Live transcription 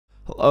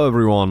Hello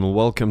everyone,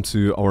 welcome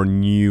to our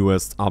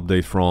newest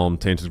update from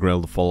Tainted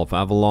Grail, The Fall of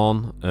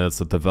Avalon. It's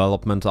a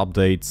development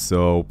update,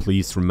 so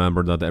please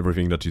remember that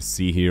everything that you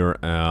see here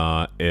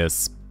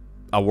is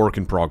a work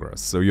in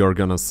progress. So you're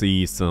gonna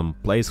see some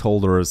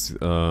placeholders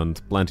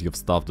and plenty of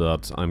stuff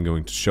that I'm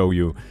going to show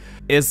you.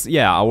 Is,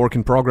 yeah, a work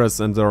in progress,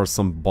 and there are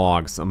some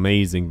bugs,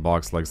 amazing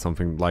bugs, like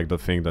something like the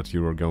thing that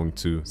you are going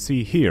to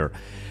see here.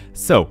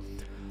 So,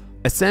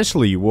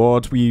 essentially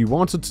what we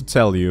wanted to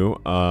tell you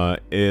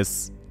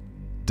is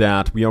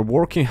that we are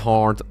working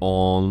hard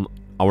on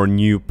our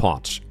new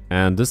patch,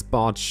 and this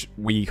patch,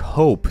 we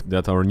hope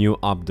that our new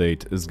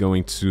update is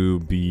going to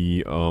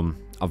be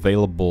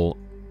available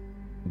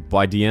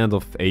by the end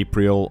of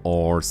April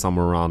or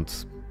somewhere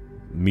around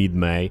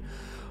mid-May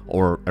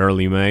or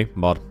early May,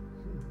 but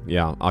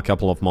yeah, a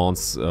couple of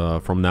months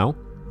from now.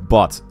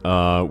 But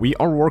we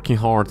are working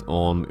hard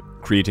on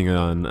creating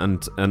an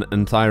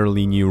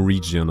entirely new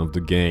region of the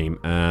game,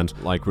 and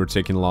like we're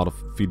taking a lot of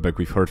feedback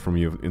we've heard from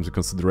you into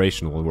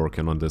consideration while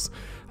working on this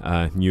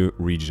new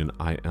region.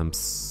 I am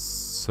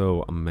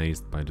so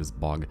amazed by this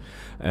bug.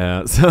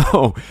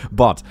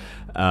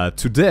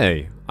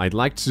 Today I'd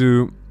like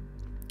to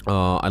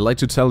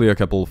tell you a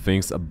couple of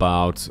things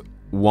about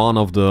one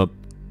of the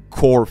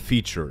core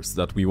features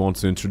that we want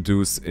to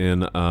introduce in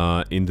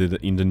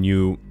the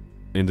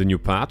new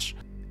patch.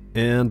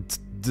 And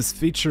this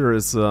feature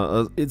is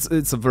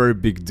it's a very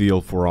big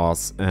deal for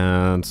us,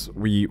 and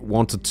we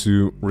wanted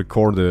to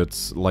record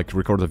it, like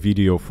record a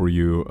video for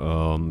you,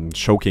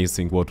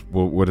 showcasing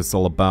what it's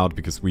all about,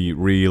 because we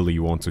really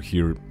want to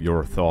hear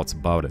your thoughts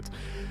about it.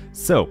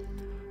 So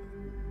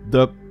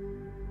the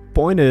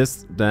point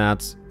is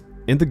that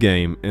in the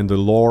game, in the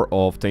lore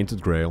of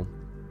Tainted Grail,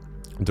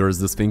 there is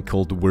this thing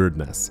called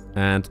Wyrdness,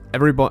 and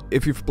everybody,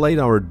 if you've played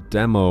our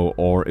demo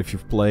or if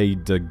you've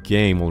played the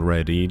game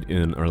already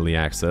in early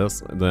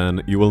access,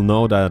 then you will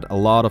know that a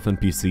lot of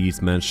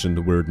NPCs mention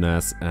the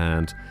Wyrdness,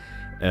 and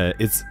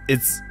it's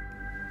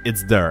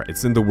there,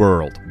 it's in the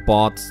world.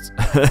 But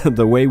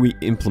the way we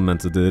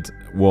implemented it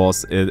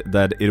was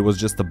that it was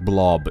just a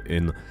blob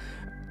in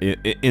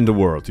the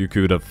world. You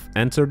could have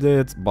entered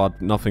it,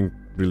 but nothing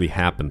really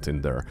happened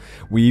in there.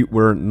 We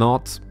were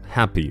not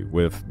happy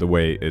with the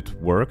way it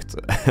worked,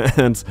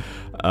 and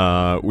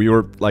we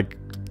were like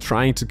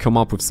trying to come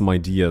up with some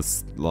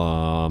ideas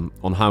on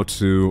how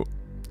to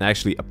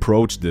actually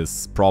approach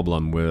this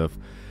problem with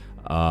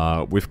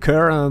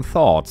care and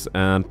thought,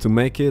 and to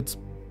make it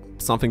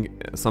something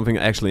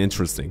actually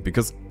interesting.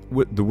 Because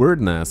with the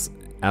Wyrdness,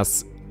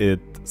 as it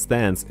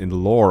stands in the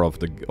lore of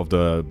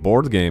the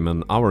board game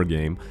and our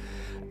game,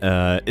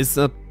 is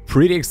a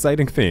pretty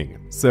exciting thing.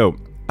 So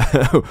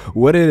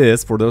what it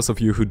is, for those of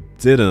you who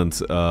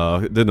didn't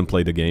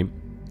play the game,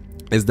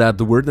 is that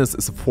the Wyrdness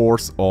is a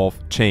force of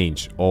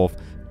change, of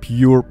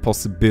pure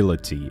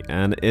possibility,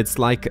 and it's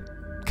like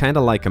kind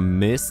of like a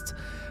mist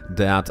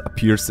that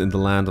appears in the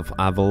land of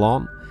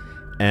Avalon,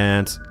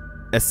 and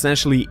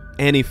essentially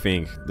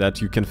anything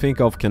that you can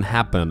think of can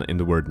happen in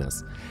the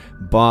Wyrdness.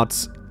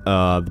 But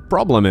the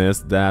problem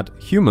is that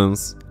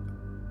humans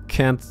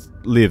can't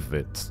live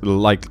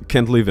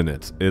in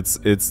it.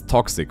 It's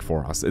toxic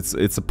for us.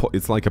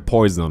 It's like a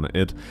poison.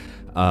 It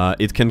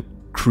can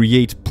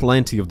create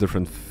plenty of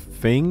different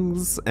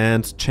things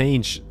and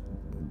change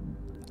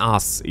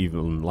us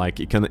even. Like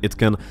it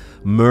can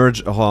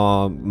merge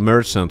a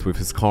merchant with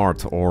his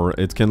cart, or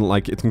it can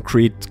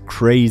create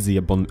crazy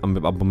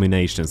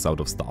abominations out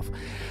of stuff.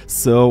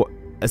 So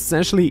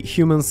essentially,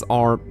 humans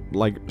are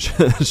like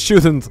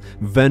shouldn't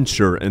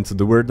venture into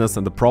the Wyrdness,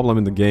 and the problem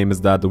in the game is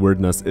that the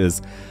Wyrdness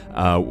is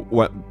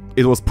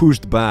it was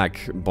pushed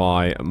back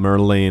by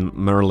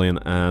Merlin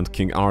and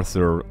King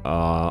Arthur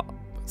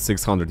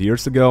 600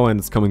 years ago, and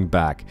it's coming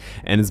back,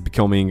 and it's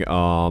becoming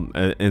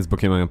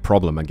a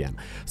problem again.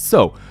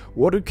 So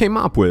what we came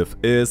up with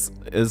is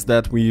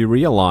that we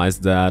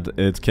realized that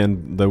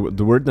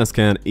the Wyrdness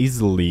can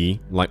easily,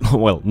 like,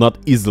 well, not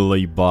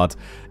easily, but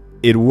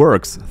it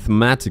works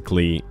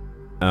thematically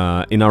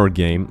in our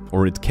game,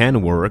 or it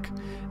can work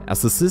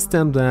as a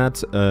system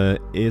that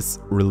is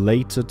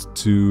related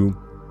to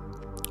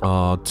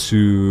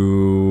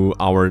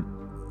our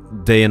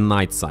day and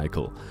night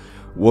cycle.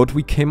 What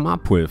we came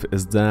up with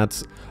is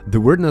that the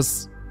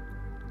Wyrdness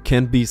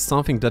can be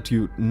something that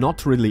you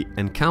not really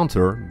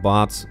encounter,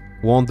 but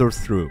wander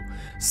through.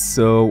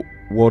 So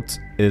what's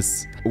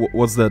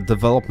the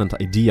development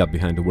idea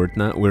behind the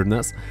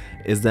Wyrdness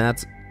is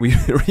that we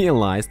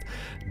realized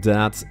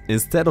that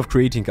instead of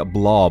creating a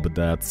blob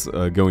that's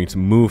going to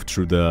move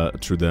through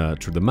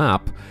the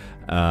map,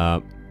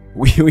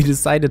 we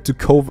decided to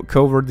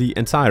cover the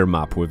entire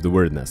map with the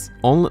Wyrdness,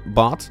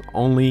 but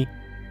only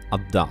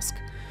at dusk.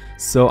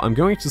 So I'm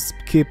going to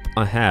skip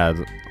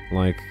ahead,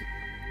 like,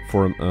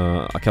 for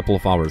a couple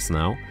of hours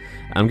now.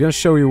 I'm going to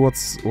show you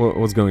what's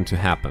going to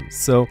happen.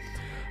 So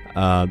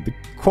the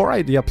core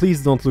idea,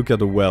 please don't look at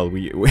the well.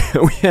 We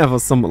have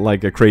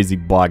a crazy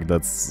bug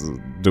that's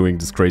doing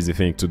this crazy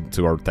thing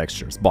to our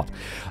textures. But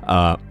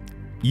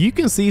you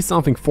can see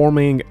something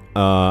forming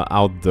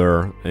out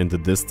there in the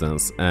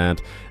distance,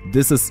 and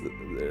this is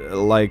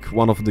like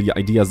one of the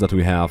ideas that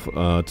we have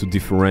to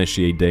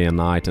differentiate day and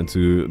night and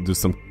to do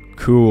some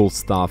cool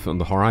stuff on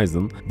the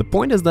horizon. The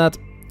point is that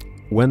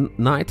when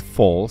night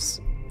falls,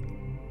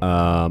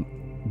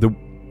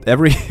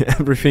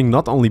 everything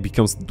not only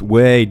becomes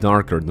way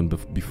darker than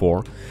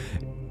before,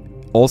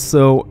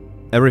 also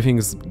everything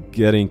is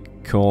getting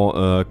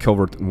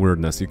covered in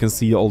weirdness. You can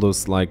see all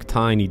those like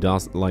tiny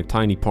dust, like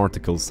tiny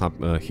particles up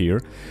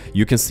here.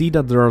 You can see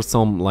that there are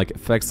some like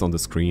effects on the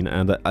screen,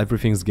 and that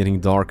everything's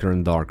getting darker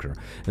and darker.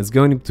 It's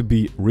going to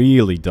be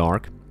really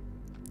dark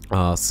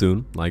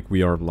soon. Like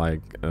we are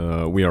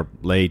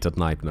late at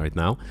night right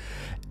now,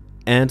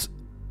 and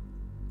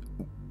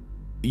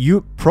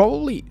you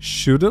probably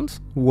shouldn't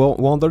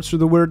wander through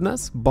the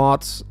weirdness,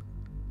 but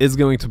it's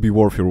going to be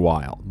worth your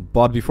while.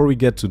 But before we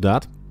get to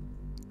that,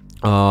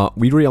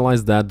 we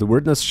realized that the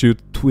weirdness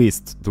should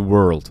twist the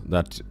world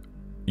that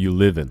you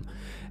live in.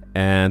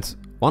 And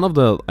one of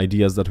the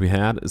ideas that we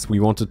had is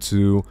we wanted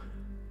to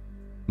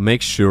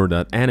make sure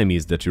that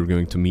enemies that you're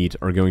going to meet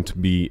are going to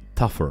be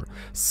tougher.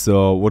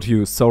 So what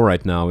you saw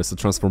right now is a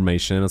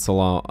transformation. It's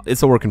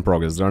a work in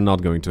progress. They're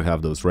not going to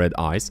have those red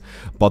eyes,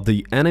 but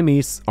the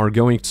enemies are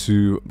going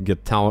to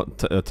get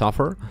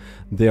tougher.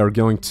 They are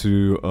going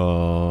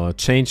to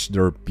change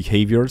their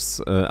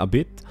behaviors a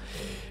bit,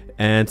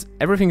 and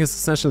everything is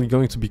essentially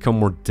going to become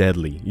more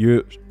deadly.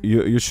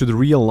 You should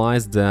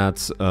realize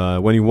that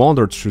when you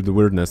wander through the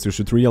weirdness, you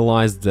should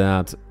realize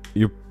that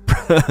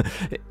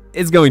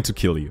it's going to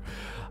kill you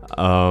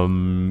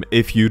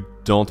if you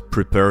don't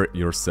prepare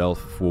yourself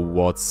for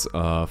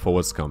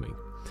what's coming.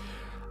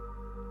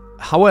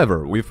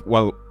 However,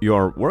 while you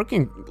are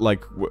working,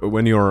 like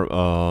when you're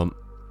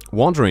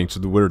wandering to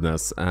the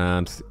weirdness,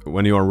 and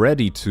when you are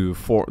ready to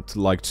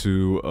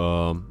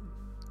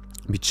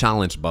be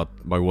challenged by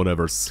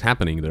whatever's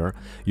happening there,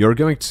 you're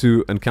going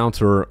to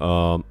encounter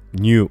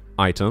new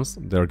items.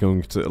 They're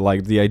going to,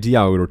 like, the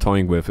idea we were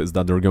toying with is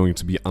that they're going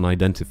to be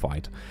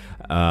unidentified,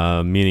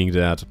 meaning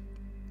that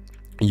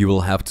you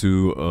will have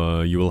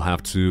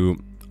to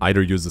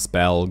either use a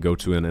spell, go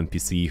to an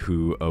NPC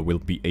who will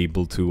be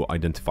able to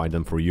identify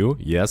them for you.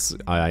 Yes,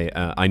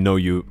 I know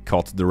you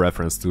caught the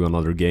reference to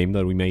another game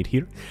that we made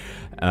here,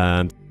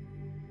 and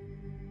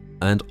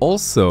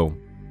also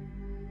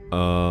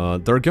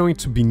there are going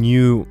to be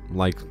new,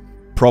 like,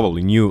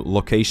 probably new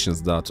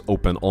locations that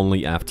open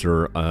only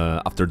after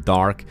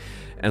dark,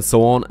 and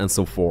so on and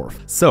so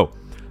forth. So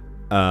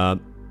the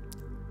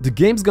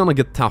game's gonna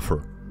get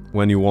tougher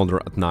when you wander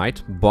at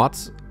night,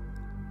 but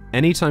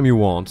anytime you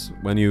want,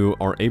 when you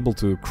are able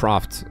to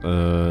craft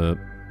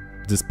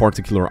this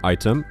particular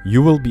item,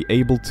 you will be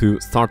able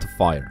to start a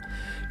fire.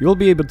 You will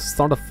be able to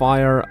start a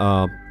fire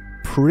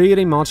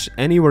pretty much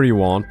anywhere you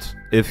want,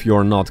 if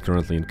you're not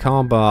currently in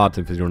combat,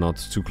 if you're not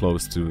too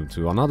close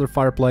to another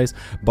fireplace,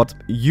 but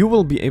you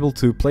will be able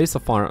to place a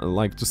fire,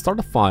 like to start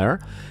a fire,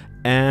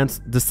 and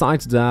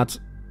decide that,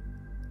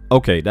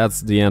 okay,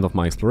 that's the end of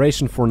my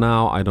exploration for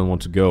now. I don't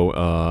want to go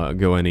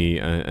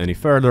any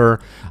further.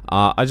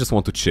 I just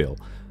want to chill.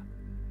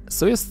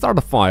 So you start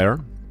a fire,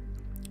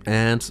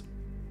 and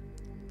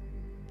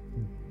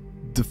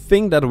the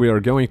thing that we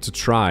are going to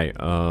try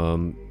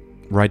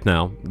right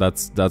now,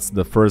 that's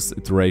the first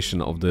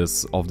iteration of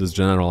this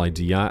general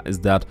idea, is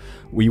that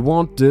we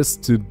want this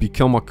to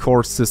become a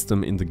core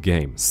system in the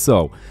game.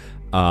 So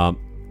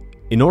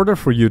in order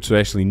for you to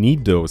actually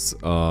need those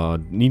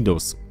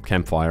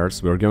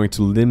campfires, we are going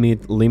to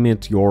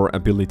limit your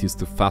abilities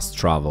to fast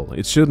travel.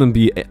 It shouldn't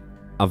be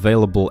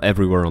available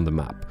everywhere on the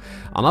map.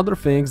 Another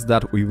thing is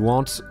that we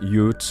want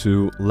you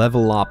to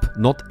level up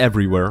not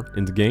everywhere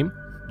in the game.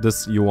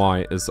 This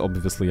UI is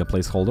obviously a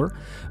placeholder,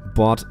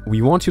 but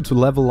we want you to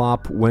level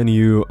up when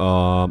you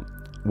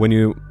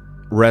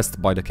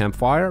rest by the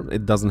campfire.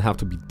 It doesn't have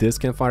to be this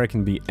campfire; it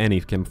can be any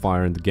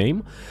campfire in the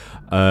game,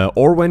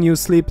 or when you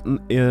sleep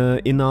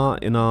in a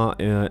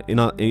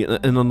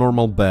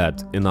normal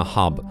bed in a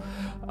hub.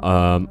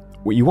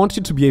 We want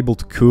you to be able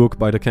to cook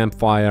by the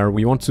campfire.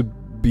 We want to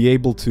be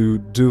able to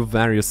do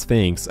various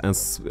things,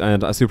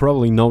 and as you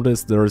probably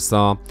noticed, there's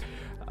a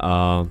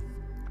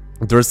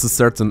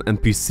certain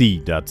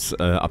NPC that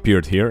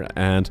appeared here,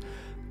 and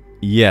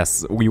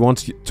yes, we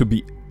want you to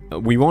be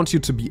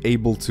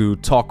able to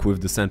talk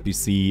with this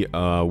NPC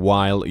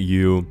while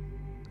you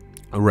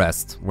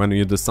rest. When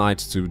you decide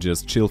to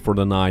just chill for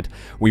the night,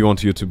 we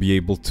want you to be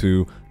able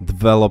to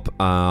develop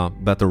a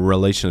better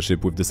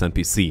relationship with this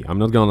NPC. I'm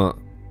not gonna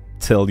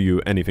tell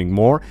you anything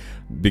more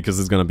because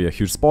it's gonna be a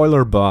huge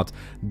spoiler, but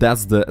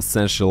that's the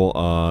essential.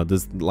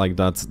 That's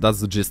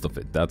the gist of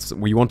it.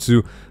 We want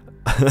to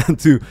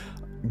to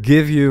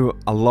give you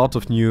a lot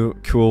of new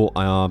cool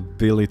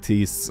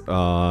abilities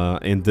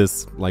in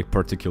this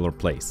particular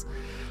place.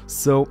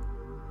 So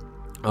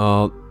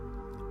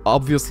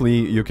obviously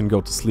you can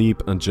go to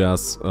sleep and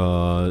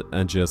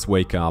just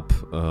wake up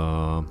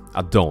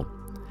at dawn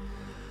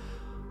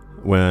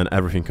when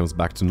everything comes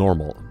back to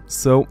normal.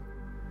 So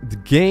the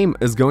game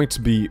is going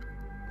to be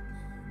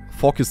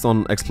focused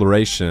on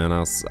exploration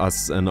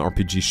as an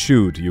RPG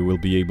should. You will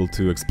be able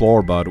to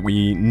explore, but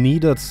we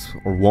needed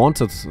or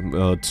wanted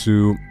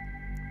to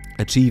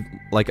achieve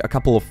like a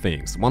couple of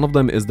things. One of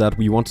them is that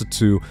we wanted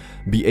to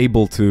be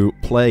able to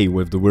play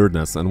with the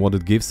weirdness and what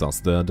it gives us,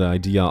 the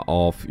idea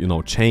of, you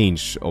know,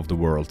 change of the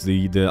world,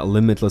 the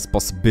limitless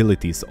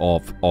possibilities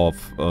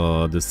of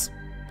this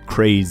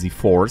crazy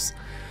force.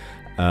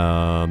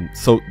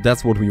 So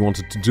that's what we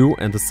wanted to do.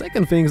 And the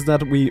second thing is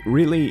that we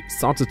really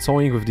started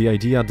toying with the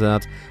idea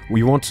that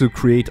we want to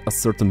create a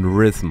certain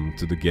rhythm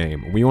to the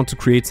game. We want to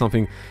create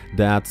something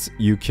that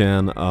you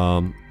can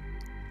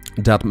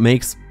that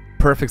makes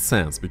perfect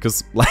sense,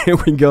 because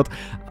like we got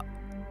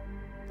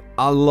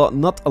a lot,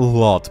 not a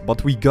lot,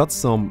 but we got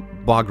some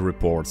bug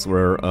reports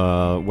where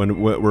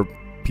where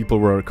people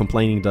were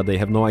complaining that they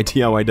have no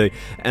idea why they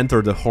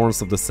enter the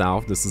Horns of the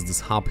South. This is this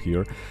hub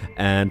here,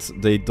 and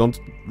they don't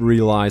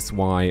realize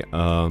why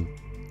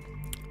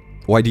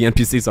the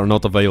NPCs are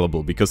not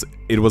available, because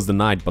it was the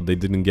night, but they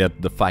didn't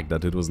get the fact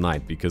that it was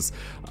night, because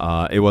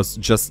it was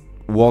just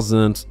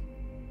wasn't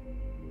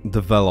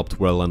developed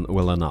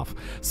well enough.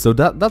 So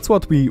that's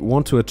what we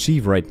want to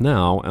achieve right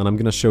now, and I'm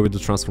gonna show you the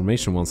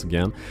transformation once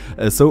again.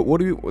 So what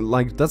do you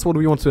like? That's what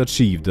we want to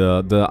achieve: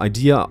 the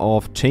idea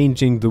of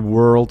changing the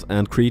world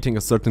and creating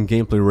a certain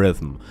gameplay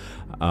rhythm,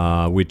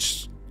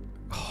 which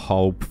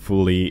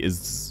hopefully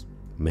is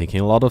making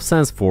a lot of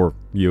sense for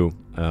you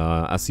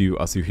as you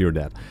hear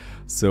that.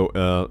 So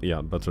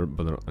yeah, better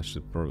I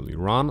should probably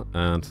run,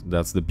 and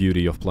that's the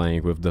beauty of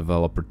playing with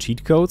developer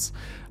cheat codes.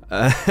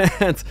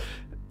 And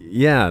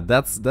yeah,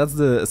 that's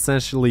the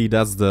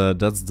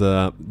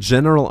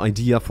general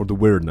idea for the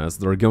weirdness.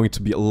 There are going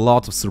to be a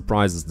lot of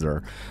surprises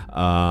there.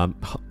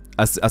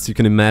 As you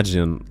can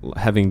imagine,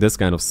 having this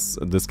kind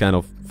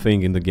of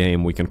thing in the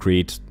game, we can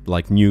create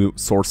like new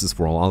sources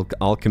for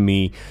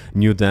alchemy,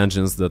 new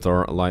dungeons that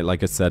are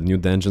like I said, new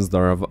dungeons that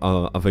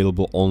are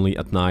available only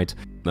at night,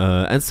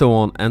 and so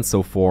on and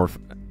so forth.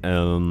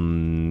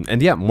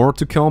 And yeah, more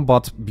to come,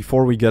 but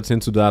before we get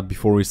into that,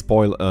 before we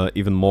spoil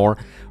even more,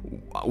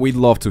 we'd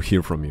love to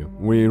hear from you.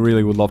 We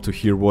really would love to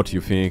hear what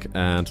you think,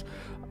 and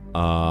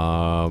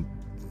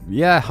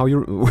yeah, how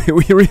you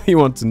we really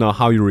want to know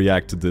how you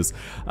react to this,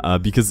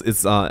 because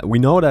it's we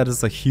know that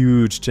it's a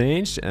huge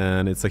change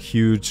and it's a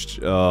huge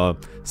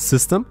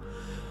system.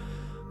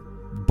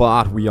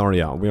 But we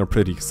are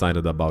pretty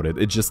excited about it.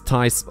 It just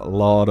ties a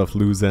lot of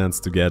loose ends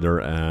together,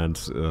 and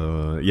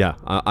yeah,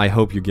 I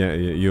hope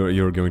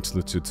you're going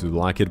to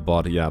like it.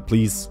 But yeah,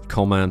 please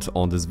comment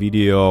on this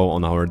video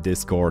on our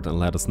Discord and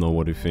let us know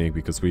what you think,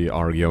 because we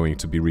are going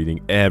to be reading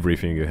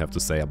everything you have to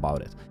say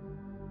about it.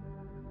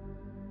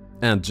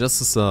 And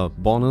just as a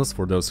bonus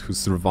for those who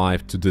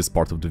survived to this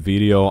part of the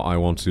video, I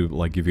want to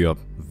like give you a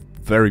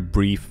very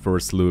brief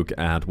first look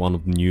at one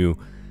of the new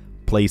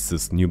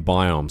places, new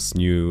biomes,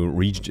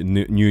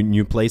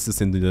 new places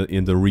in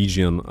the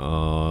region,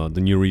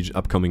 the new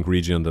upcoming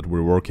region that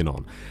we're working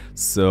on.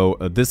 So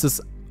this is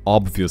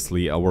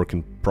obviously a work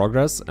in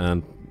progress,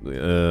 and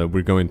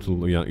we're going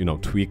to you know,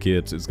 tweak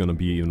it. It's gonna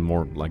be even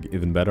more like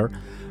even better.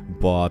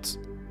 But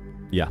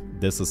yeah,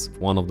 this is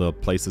one of the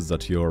places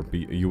that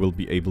you will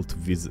be able to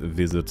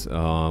visit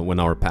when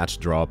our patch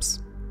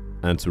drops.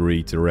 And to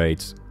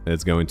reiterate,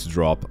 it's going to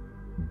drop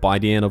by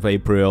the end of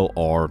April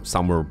or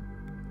somewhere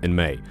in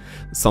May,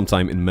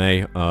 sometime in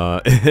May.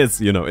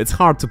 It's, you know, it's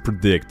hard to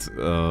predict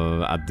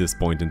at this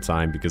point in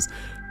time, because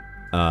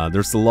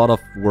there's a lot of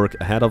work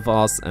ahead of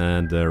us,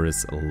 and there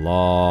is a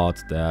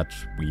lot that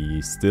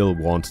we still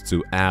want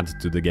to add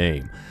to the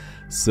game.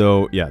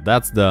 So yeah,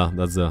 that's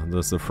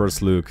the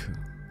first look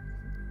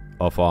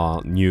of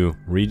a new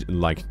region,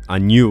 like a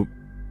new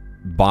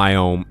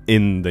biome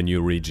in the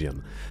new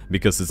region,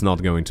 because it's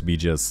not going to be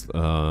just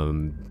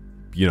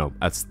you know,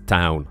 as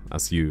town,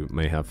 as you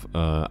may have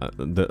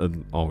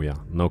oh yeah,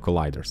 no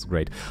colliders,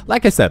 great.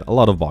 Like I said, a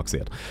lot of bugs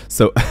yet.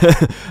 So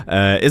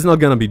it's not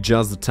gonna be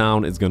just the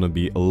town, it's gonna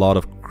be a lot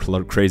of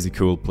crazy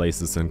cool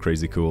places and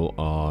crazy cool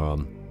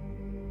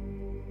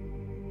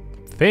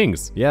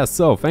things. Yeah,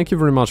 so thank you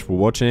very much for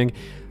watching,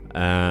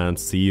 and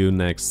see you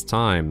next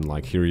time.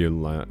 Like here,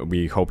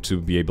 we hope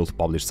to be able to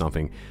publish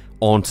something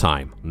on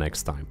time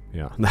next time.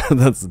 Yeah,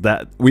 that's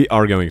that. We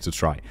are going to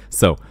try.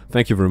 So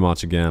thank you very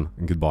much again,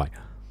 and goodbye.